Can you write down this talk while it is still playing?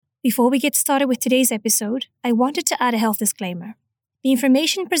Before we get started with today's episode, I wanted to add a health disclaimer. The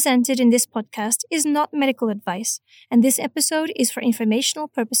information presented in this podcast is not medical advice, and this episode is for informational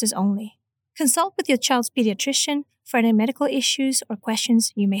purposes only. Consult with your child's pediatrician for any medical issues or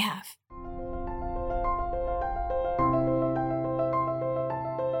questions you may have.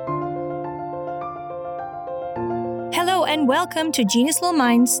 Hello and welcome to Genius Little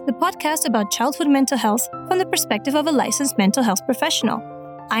Minds, the podcast about childhood mental health from the perspective of a licensed mental health professional.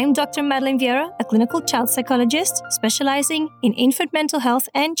 I'm Dr. Madeline Vieira, a clinical child psychologist specializing in infant mental health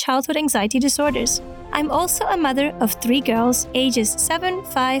and childhood anxiety disorders. I'm also a mother of 3 girls, ages 7,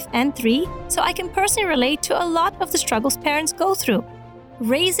 5, and 3, so I can personally relate to a lot of the struggles parents go through.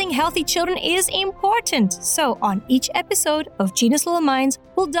 Raising healthy children is important, so on each episode of Genius Little Minds,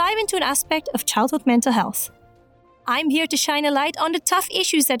 we'll dive into an aspect of childhood mental health. I'm here to shine a light on the tough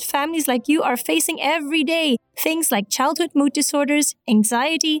issues that families like you are facing every day. Things like childhood mood disorders,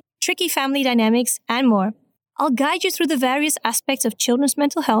 anxiety, tricky family dynamics, and more. I'll guide you through the various aspects of children's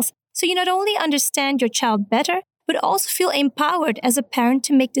mental health so you not only understand your child better, but also feel empowered as a parent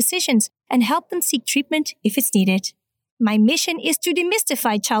to make decisions and help them seek treatment if it's needed. My mission is to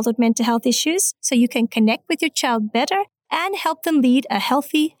demystify childhood mental health issues so you can connect with your child better and help them lead a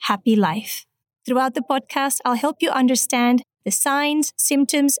healthy, happy life. Throughout the podcast, I'll help you understand the signs,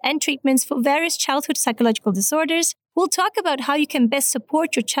 symptoms, and treatments for various childhood psychological disorders. We'll talk about how you can best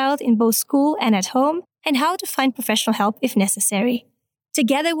support your child in both school and at home, and how to find professional help if necessary.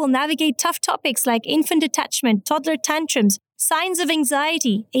 Together, we'll navigate tough topics like infant detachment, toddler tantrums, signs of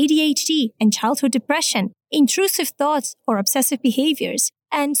anxiety, ADHD, and childhood depression, intrusive thoughts or obsessive behaviors,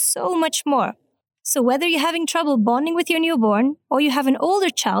 and so much more. So whether you're having trouble bonding with your newborn or you have an older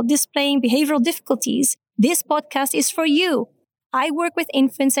child displaying behavioral difficulties, this podcast is for you. I work with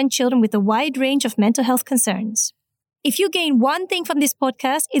infants and children with a wide range of mental health concerns. If you gain one thing from this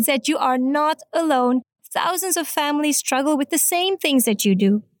podcast, it's that you are not alone. Thousands of families struggle with the same things that you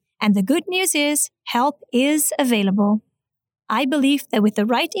do. And the good news is, help is available. I believe that with the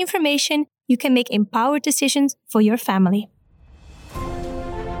right information, you can make empowered decisions for your family.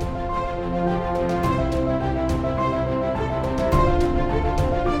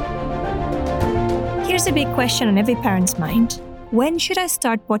 Here's a big question on every parent's mind. When should I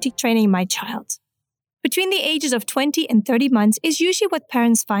start potty training my child? Between the ages of 20 and 30 months is usually what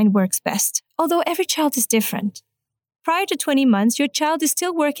parents find works best, although every child is different. Prior to 20 months, your child is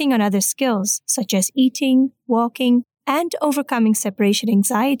still working on other skills, such as eating, walking, and overcoming separation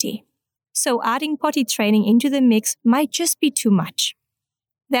anxiety. So adding potty training into the mix might just be too much.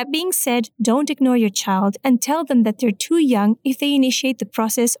 That being said, don't ignore your child and tell them that they're too young if they initiate the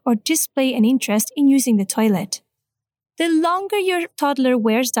process or display an interest in using the toilet. The longer your toddler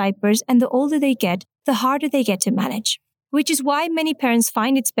wears diapers and the older they get, the harder they get to manage, which is why many parents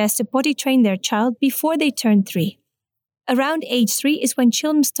find it's best to potty train their child before they turn 3. Around age 3 is when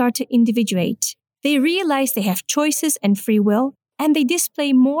children start to individuate. They realize they have choices and free will, and they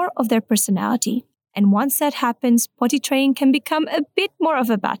display more of their personality. And once that happens, potty training can become a bit more of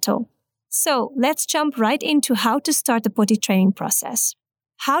a battle. So let's jump right into how to start the potty training process,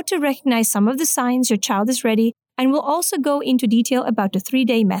 how to recognize some of the signs your child is ready, and we'll also go into detail about the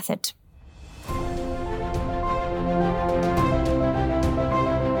 3-day method.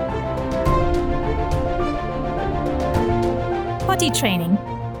 Potty training.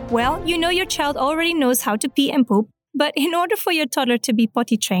 Well, you know your child already knows how to pee and poop, but in order for your toddler to be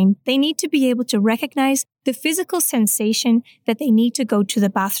potty trained, they need to be able to recognize the physical sensation that they need to go to the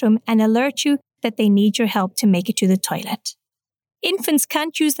bathroom and alert you that they need your help to make it to the toilet. Infants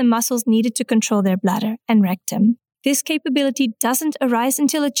can't use the muscles needed to control their bladder and rectum. This capability doesn't arise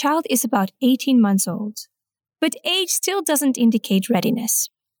until a child is about 18 months old. But age still doesn't indicate readiness.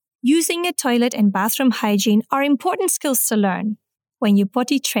 Using a toilet and bathroom hygiene are important skills to learn. When you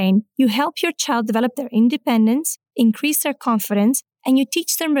potty train, you help your child develop their independence, increase their confidence, and you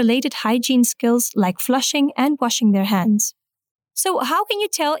teach them related hygiene skills like flushing and washing their hands. So how can you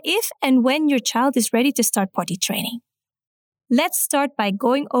tell if and when your child is ready to start potty training? Let's start by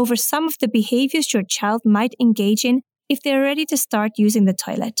going over some of the behaviors your child might engage in if they're ready to start using the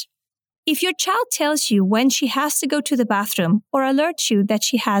toilet. If your child tells you when she has to go to the bathroom or alerts you that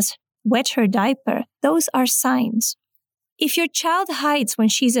she has wet her diaper, those are signs. If your child hides when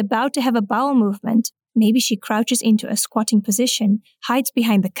she's about to have a bowel movement, maybe she crouches into a squatting position, hides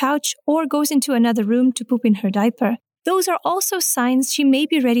behind the couch, or goes into another room to poop in her diaper, those are also signs she may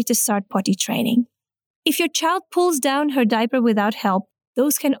be ready to start potty training. If your child pulls down her diaper without help,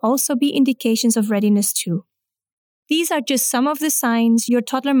 those can also be indications of readiness too. These are just some of the signs your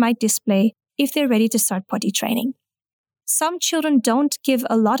toddler might display if they're ready to start potty training. Some children don't give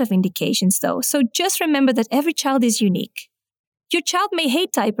a lot of indications though, so just remember that every child is unique. Your child may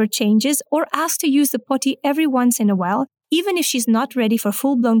hate diaper changes or ask to use the potty every once in a while, even if she's not ready for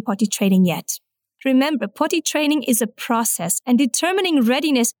full-blown potty training yet. Remember, potty training is a process, and determining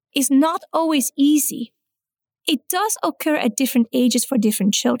readiness is not always easy. It does occur at different ages for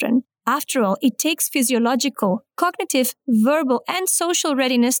different children. After all, it takes physiological, cognitive, verbal, and social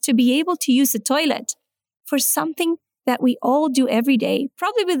readiness to be able to use the toilet for something that we all do every day,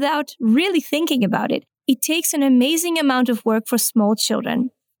 probably without really thinking about it. It takes an amazing amount of work for small children.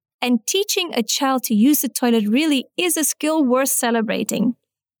 And teaching a child to use the toilet really is a skill worth celebrating.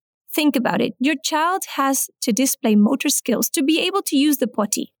 Think about it. Your child has to display motor skills to be able to use the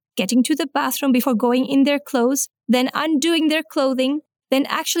potty, getting to the bathroom before going in their clothes, then undoing their clothing, then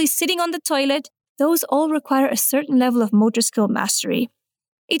actually sitting on the toilet. Those all require a certain level of motor skill mastery.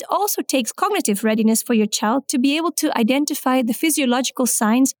 It also takes cognitive readiness for your child to be able to identify the physiological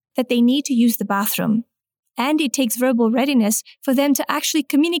signs that they need to use the bathroom. And it takes verbal readiness for them to actually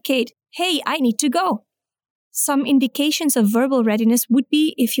communicate, "Hey, I need to go." Some indications of verbal readiness would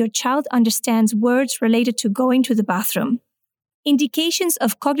be if your child understands words related to going to the bathroom. Indications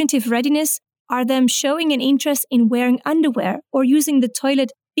of cognitive readiness are them showing an interest in wearing underwear or using the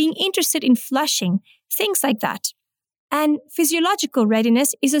toilet, being interested in flushing, things like that. And physiological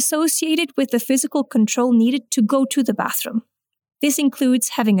readiness is associated with the physical control needed to go to the bathroom. This includes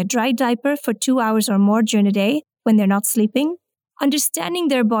having a dry diaper for 2 hours or more during the day when they're not sleeping, understanding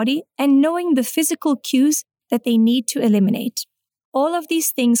their body, and knowing the physical cues that they need to eliminate. All of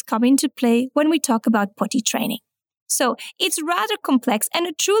these things come into play when we talk about potty training. So it's rather complex and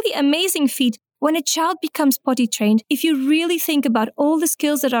a truly amazing feat when a child becomes potty trained if you really think about all the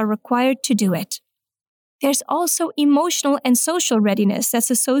skills that are required to do it. There's also emotional and social readiness that's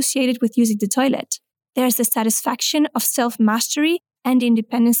associated with using the toilet. There's the satisfaction of self-mastery and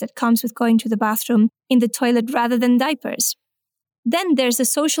independence that comes with going to the bathroom in the toilet rather than diapers. Then there's the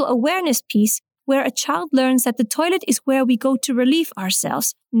social awareness piece where a child learns that the toilet is where we go to relieve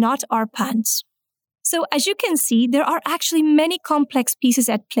ourselves, not our pants. So as you can see, there are actually many complex pieces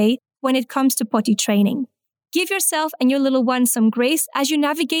at play when it comes to potty training. Give yourself and your little one some grace as you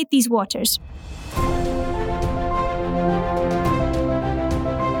navigate these waters.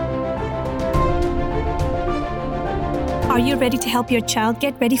 Are you ready to help your child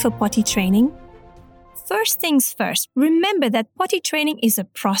get ready for potty training? First things first, remember that potty training is a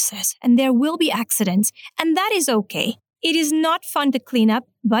process and there will be accidents, and that is okay. It is not fun to clean up,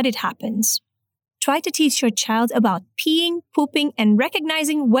 but it happens. Try to teach your child about peeing, pooping, and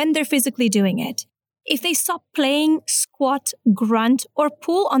recognizing when they're physically doing it. If they stop playing, squat, grunt, or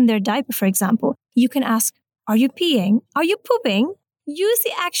pull on their diaper, for example, you can ask, "Are you peeing? Are you pooping?" Use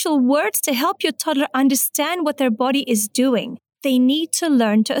the actual words to help your toddler understand what their body is doing. They need to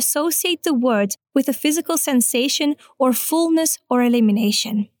learn to associate the words with a physical sensation or fullness or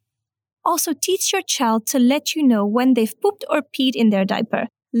elimination. Also, teach your child to let you know when they've pooped or peed in their diaper.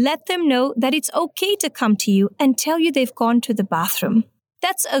 Let them know that it's okay to come to you and tell you they've gone to the bathroom.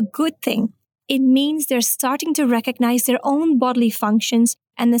 That's a good thing. It means they're starting to recognize their own bodily functions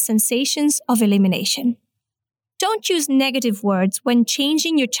and the sensations of elimination. Don't use negative words when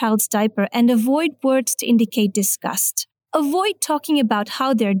changing your child's diaper and avoid words to indicate disgust. Avoid talking about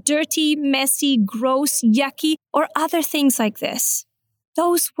how they're dirty, messy, gross, yucky, or other things like this.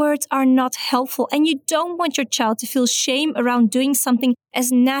 Those words are not helpful, and you don't want your child to feel shame around doing something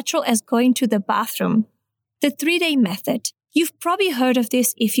as natural as going to the bathroom. The 3-day method. You've probably heard of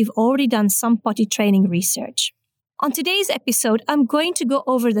this if you've already done some potty training research. On today's episode, I'm going to go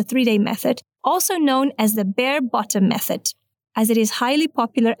over the 3-day method, also known as the bare bottom method, as it is highly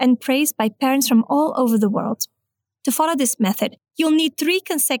popular and praised by parents from all over the world. To follow this method, you'll need 3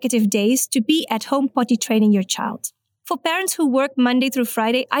 consecutive days to be at home potty training your child. For parents who work Monday through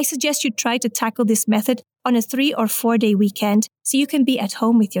Friday, I suggest you try to tackle this method on a 3 or 4-day weekend so you can be at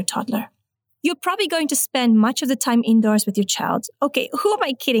home with your toddler. You're probably going to spend much of the time indoors with your child. Okay, who am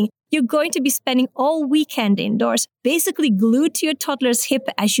I kidding? You're going to be spending all weekend indoors, basically glued to your toddler's hip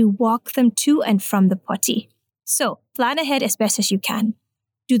as you walk them to and from the potty. So, plan ahead as best as you can.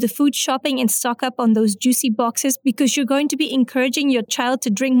 Do the food shopping and stock up on those juicy boxes because you're going to be encouraging your child to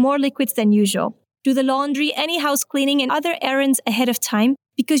drink more liquids than usual. Do the laundry, any house cleaning, and other errands ahead of time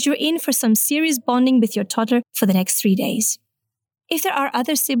because you're in for some serious bonding with your toddler for the next 3 days. If there are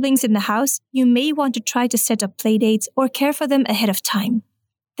other siblings in the house, you may want to try to set up play dates or care for them ahead of time.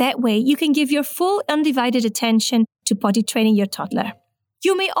 That way, you can give your full undivided attention to potty training your toddler.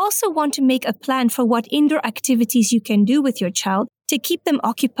 You may also want to make a plan for what indoor activities you can do with your child to keep them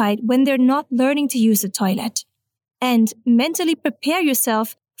occupied when they're not learning to use the toilet. and mentally prepare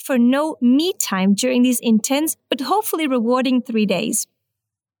yourself for no me time during these intense but hopefully rewarding 3 days.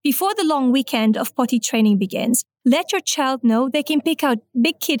 Before the long weekend of potty training begins, let your child know they can pick out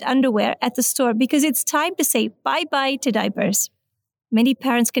big kid underwear at the store because it's time to say bye-bye to diapers. Many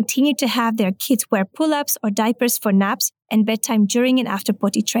parents continue to have their kids wear pull-ups or diapers for naps and bedtime during and after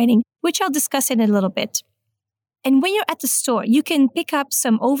potty training, which I'll discuss in a little bit. And when you're at the store, you can pick up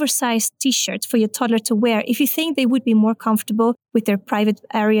some oversized t-shirts for your toddler to wear if you think they would be more comfortable with their private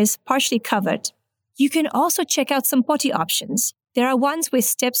areas partially covered. You can also check out some potty options. There are ones with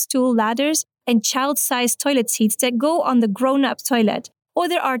step stool ladders and child-sized toilet seats that go on the grown-up toilet, or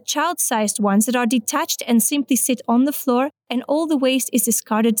there are child-sized ones that are detached and simply sit on the floor and all the waste is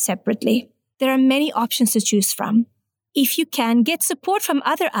discarded separately. There are many options to choose from. If you can, get support from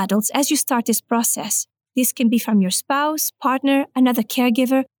other adults as you start this process. This can be from your spouse, partner, another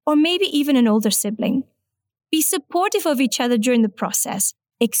caregiver, or maybe even an older sibling. Be supportive of each other during the process.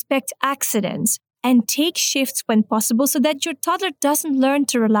 Expect accidents and take shifts when possible so that your toddler doesn't learn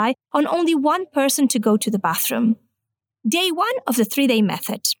to rely on only one person to go to the bathroom. Day 1 of the 3-day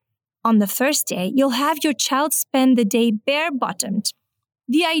method. On the first day, you'll have your child spend the day bare-bottomed.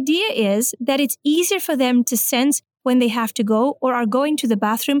 The idea is that it's easier for them to sense when they have to go or are going to the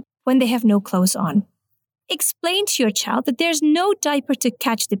bathroom when they have no clothes on. Explain to your child that there's no diaper to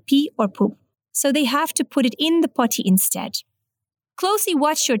catch the pee or poop, so they have to put it in the potty instead. Closely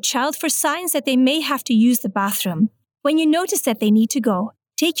watch your child for signs that they may have to use the bathroom. When you notice that they need to go,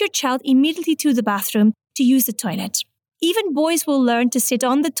 take your child immediately to the bathroom to use the toilet. Even boys will learn to sit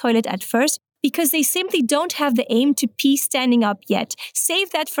on the toilet at first because they simply don't have the aim to pee standing up yet.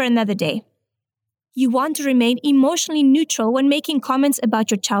 Save that for another day. You want to remain emotionally neutral when making comments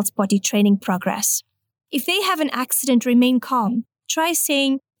about your child's potty training progress. If they have an accident, remain calm. Try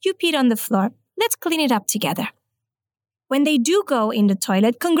saying, "You peed on the floor. Let's clean it up together." When they do go in the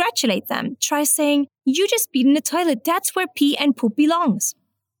toilet, congratulate them. Try saying, "You just peed in the toilet. That's where pee and poop belongs."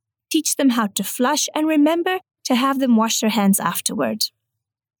 Teach them how to flush and remember to have them wash their hands afterward.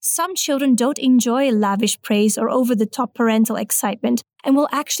 Some children don't enjoy lavish praise or over-the-top parental excitement and will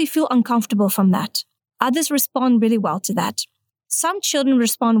actually feel uncomfortable from that. Others respond really well to that. Some children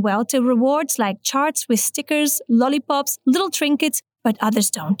respond well to rewards like charts with stickers, lollipops, little trinkets, but others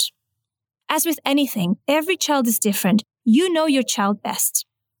don't. As with anything, every child is different. You know your child best.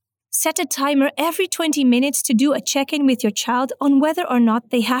 Set a timer every 20 minutes to do a check-in with your child on whether or not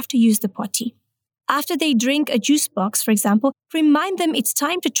they have to use the potty. After they drink a juice box, for example, remind them it's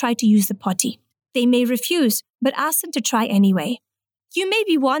time to try to use the potty. They may refuse, but ask them to try anyway. You may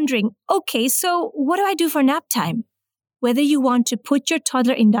be wondering, okay, so what do I do for nap time? Whether you want to put your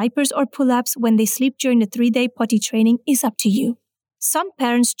toddler in diapers or pull-ups when they sleep during the 3-day potty training is up to you. Some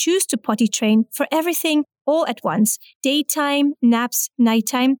parents choose to potty train for everything all at once, daytime, naps,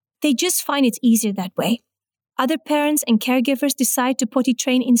 nighttime. They just find it's easier that way. Other parents and caregivers decide to potty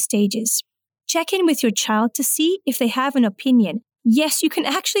train in stages. Check in with your child to see if they have an opinion. Yes, you can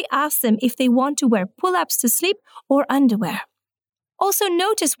actually ask them if they want to wear pull-ups to sleep or underwear. Also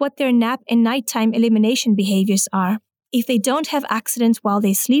notice what their nap and nighttime elimination behaviors are. If they don't have accidents while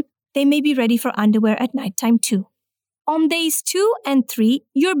they sleep, they may be ready for underwear at nighttime too. On days 2 and 3,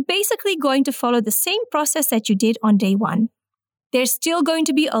 you're basically going to follow the same process that you did on day 1. There's still going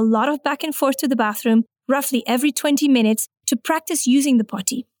to be a lot of back and forth to the bathroom, roughly every 20 minutes, to practice using the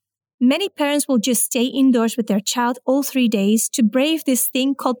potty. Many parents will just stay indoors with their child all 3 days to brave this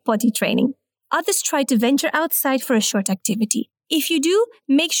thing called potty training. Others try to venture outside for a short activity. If you do,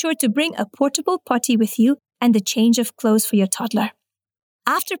 make sure to bring a portable potty with you and the change of clothes for your toddler.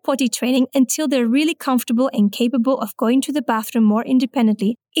 After potty training, until they're really comfortable and capable of going to the bathroom more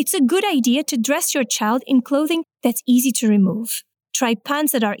independently, it's a good idea to dress your child in clothing that's easy to remove. Try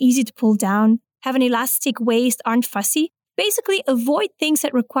pants that are easy to pull down, have an elastic waist, aren't fussy. Basically, avoid things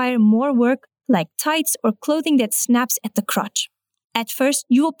that require more work, like tights or clothing that snaps at the crotch. At first,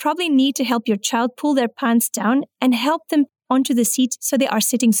 you will probably need to help your child pull their pants down and help them onto the seat so they are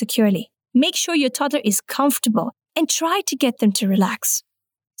sitting securely. Make sure your toddler is comfortable and try to get them to relax.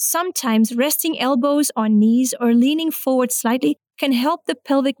 Sometimes resting elbows on knees or leaning forward slightly can help the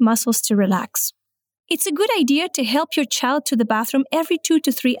pelvic muscles to relax. It's a good idea to help your child to the bathroom every 2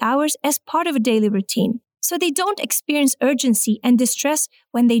 to 3 hours as part of a daily routine, so they don't experience urgency and distress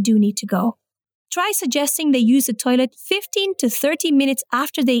when they do need to go. Try suggesting they use the toilet 15 to 30 minutes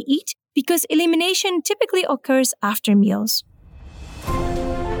after they eat because elimination typically occurs after meals.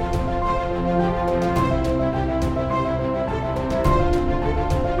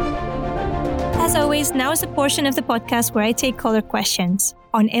 As always, now is the portion of the podcast where I take caller questions.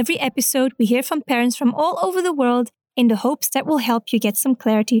 On every episode, we hear from parents from all over the world in the hopes that will help you get some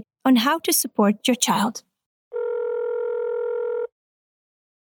clarity on how to support your child.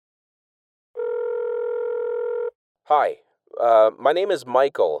 Hi, my name is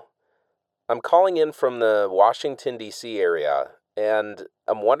Michael. I'm calling in from the Washington, D.C. area, and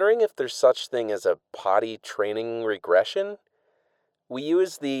I'm wondering if there's such thing as a potty training regression. We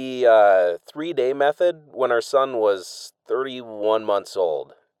used the 3-day method when our son was 31 months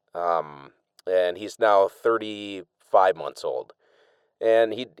old, and he's now 35 months old,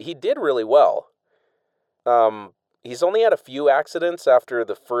 and he did really well. He's only had a few accidents after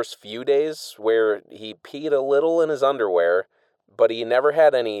the first few days where he peed a little in his underwear, but he never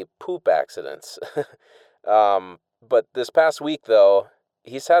had any poop accidents. But this past week, though,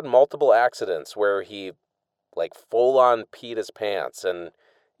 he's had multiple accidents where he, like, full-on peed his pants, and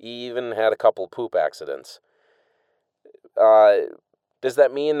he even had a couple poop accidents. Does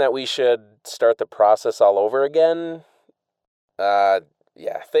that mean that we should start the process all over again?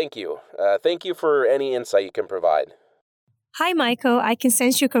 Yeah, thank you. Thank you for any insight you can provide. Hi, Michael. I can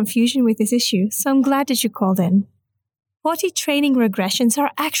sense your confusion with this issue, so I'm glad that you called in. Potty training regressions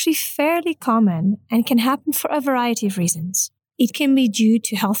are actually fairly common and can happen for a variety of reasons. It can be due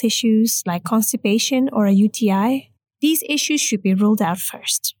to health issues like constipation or a UTI. These issues should be ruled out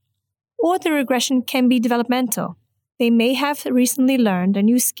first. Or the regression can be developmental. They may have recently learned a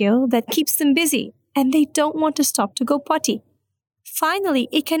new skill that keeps them busy, and they don't want to stop to go potty. Finally,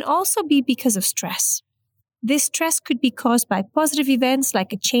 it can also be because of stress. This stress could be caused by positive events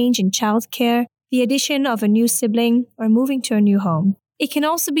like a change in childcare, the addition of a new sibling, or moving to a new home. It can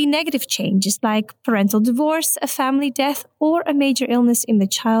also be negative changes like parental divorce, a family death, or a major illness in the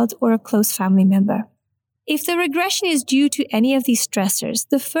child or a close family member. If the regression is due to any of these stressors,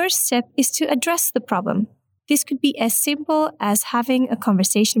 the first step is to address the problem. This could be as simple as having a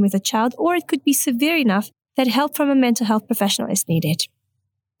conversation with a child, or it could be severe enough that help from a mental health professional is needed.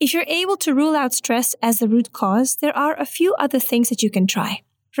 If you're able to rule out stress as the root cause, there are a few other things that you can try.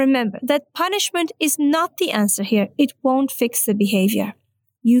 Remember that punishment is not the answer here. It won't fix the behavior.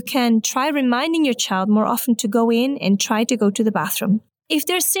 You can try reminding your child more often to go in and try to go to the bathroom. If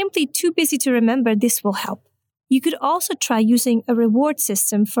they're simply too busy to remember, this will help. You could also try using a reward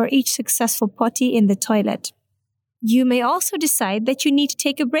system for each successful potty in the toilet. You may also decide that you need to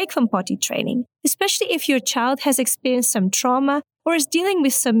take a break from potty training, especially if your child has experienced some trauma or is dealing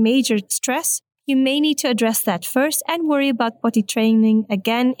with some major stress. You may need to address that first and worry about potty training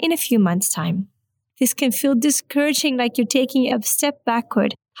again in a few months' time. This can feel discouraging, like you're taking a step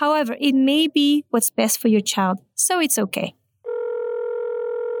backward. However, it may be what's best for your child, so it's okay.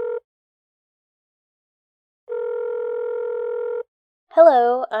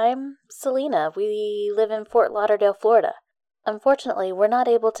 Hello, I'm Selena. We live in Fort Lauderdale, Florida. Unfortunately, we're not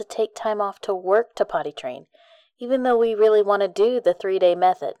able to take time off to work to potty train, even though we really want to do the 3-day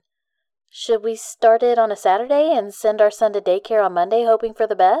method. Should we start it on a Saturday and send our son to daycare on Monday, hoping for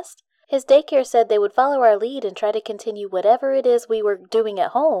the best? His daycare said they would follow our lead and try to continue whatever it is we were doing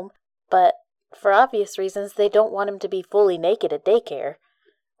at home, but for obvious reasons, they don't want him to be fully naked at daycare,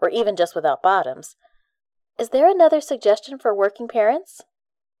 or even just without bottoms. Is there another suggestion for working parents?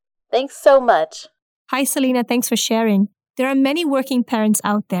 Thanks so much. Hi, Selena. Thanks for sharing. There are many working parents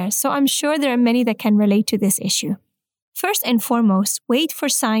out there, so I'm sure there are many that can relate to this issue. First and foremost, wait for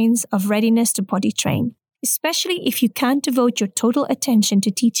signs of readiness to potty train. Especially if you can't devote your total attention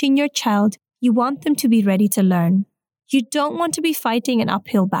to teaching your child, you want them to be ready to learn. You don't want to be fighting an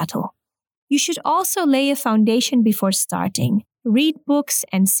uphill battle. You should also lay a foundation before starting. Read books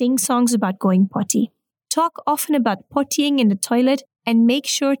and sing songs about going potty. Talk often about pottying in the toilet and make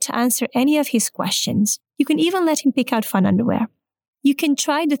sure to answer any of his questions. You can even let him pick out fun underwear. You can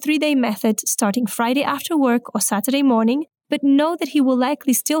try the 3-day method starting Friday after work or Saturday morning, but know that he will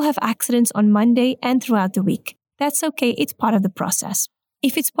likely still have accidents on Monday and throughout the week. That's okay, it's part of the process.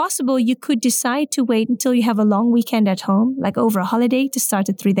 If it's possible, you could decide to wait until you have a long weekend at home, like over a holiday, to start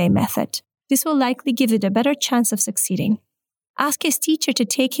the 3-day method. This will likely give it a better chance of succeeding. Ask his teacher to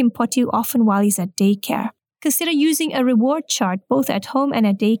take him potty often while he's at daycare. Consider using a reward chart both at home and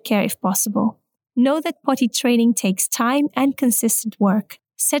at daycare if possible. Know that potty training takes time and consistent work.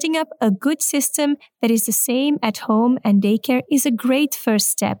 Setting up a good system that is the same at home and daycare is a great first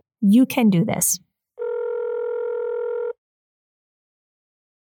step. You can do this.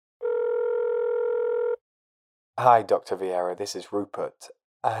 Hi, Dr. Vieira, this is Rupert,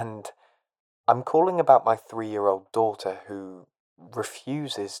 and I'm calling about my 3-year-old daughter who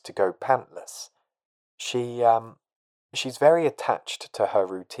refuses to go pantless. She's very attached to her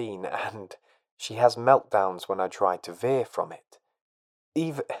routine, and she has meltdowns when I try to veer from it.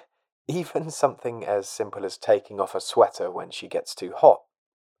 Even something as simple as taking off a sweater when she gets too hot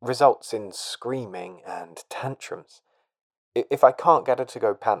results in screaming and tantrums. If I can't get her to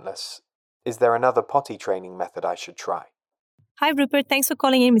go pantless, is there another potty training method I should try? Hi, Rupert. Thanks for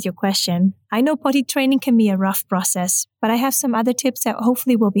calling in with your question. I know potty training can be a rough process, but I have some other tips that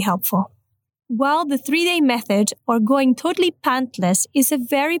hopefully will be helpful. While the 3-day method, or going totally pantless, is a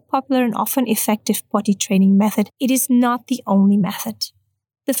very popular and often effective potty training method, it is not the only method.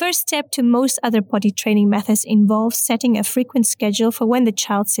 The first step to most other potty training methods involves setting a frequent schedule for when the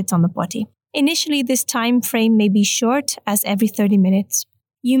child sits on the potty. Initially, this time frame may be short, as every 30 minutes.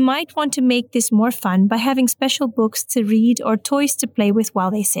 You might want to make this more fun by having special books to read or toys to play with while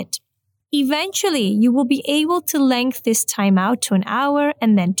they sit. Eventually, you will be able to lengthen this time out to an hour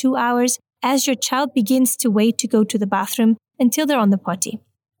and then 2 hours as your child begins to wait to go to the bathroom until they're on the potty.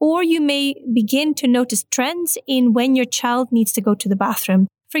 Or you may begin to notice trends in when your child needs to go to the bathroom.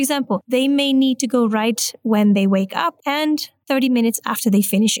 For example, they may need to go right when they wake up and 30 minutes after they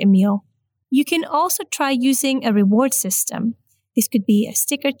finish a meal. You can also try using a reward system. This could be a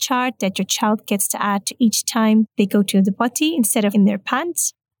sticker chart that your child gets to add to each time they go to the potty instead of in their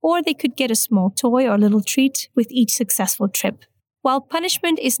pants, or they could get a small toy or little treat with each successful trip. While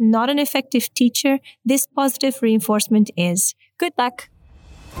punishment is not an effective teacher, this positive reinforcement is. Good luck!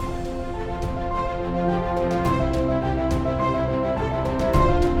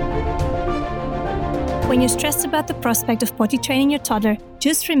 When you're stressed about the prospect of potty training your toddler,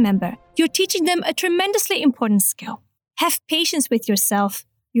 just remember, you're teaching them a tremendously important skill. Have patience with yourself,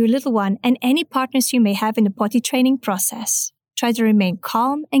 your little one, and any partners you may have in the potty training process. Try to remain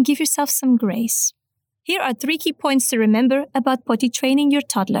calm and give yourself some grace. Here are 3 key points to remember about potty training your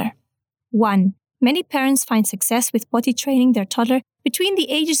toddler. 1. Many parents find success with potty training their toddler between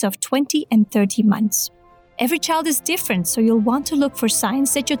the ages of 20 and 30 months. Every child is different, so you'll want to look for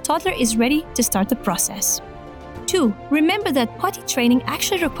signs that your toddler is ready to start the process. 2. Remember that potty training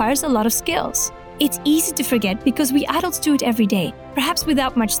actually requires a lot of skills. It's easy to forget because we adults do it every day, perhaps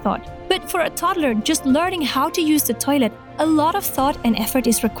without much thought. But for a toddler, just learning how to use the toilet, a lot of thought and effort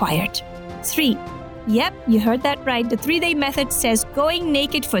is required. 3. Yep, you heard that right. The 3-day method says going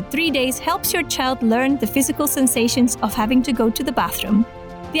naked for 3 days helps your child learn the physical sensations of having to go to the bathroom.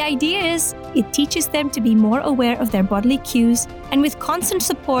 The idea is, it teaches them to be more aware of their bodily cues, and with constant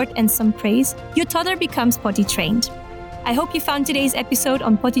support and some praise, your toddler becomes potty trained. I hope you found today's episode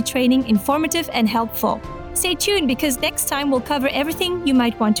on potty training informative and helpful. Stay tuned because next time we'll cover everything you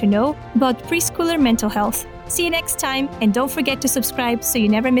might want to know about preschooler mental health. See you next time, and don't forget to subscribe so you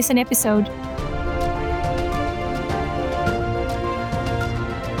never miss an episode.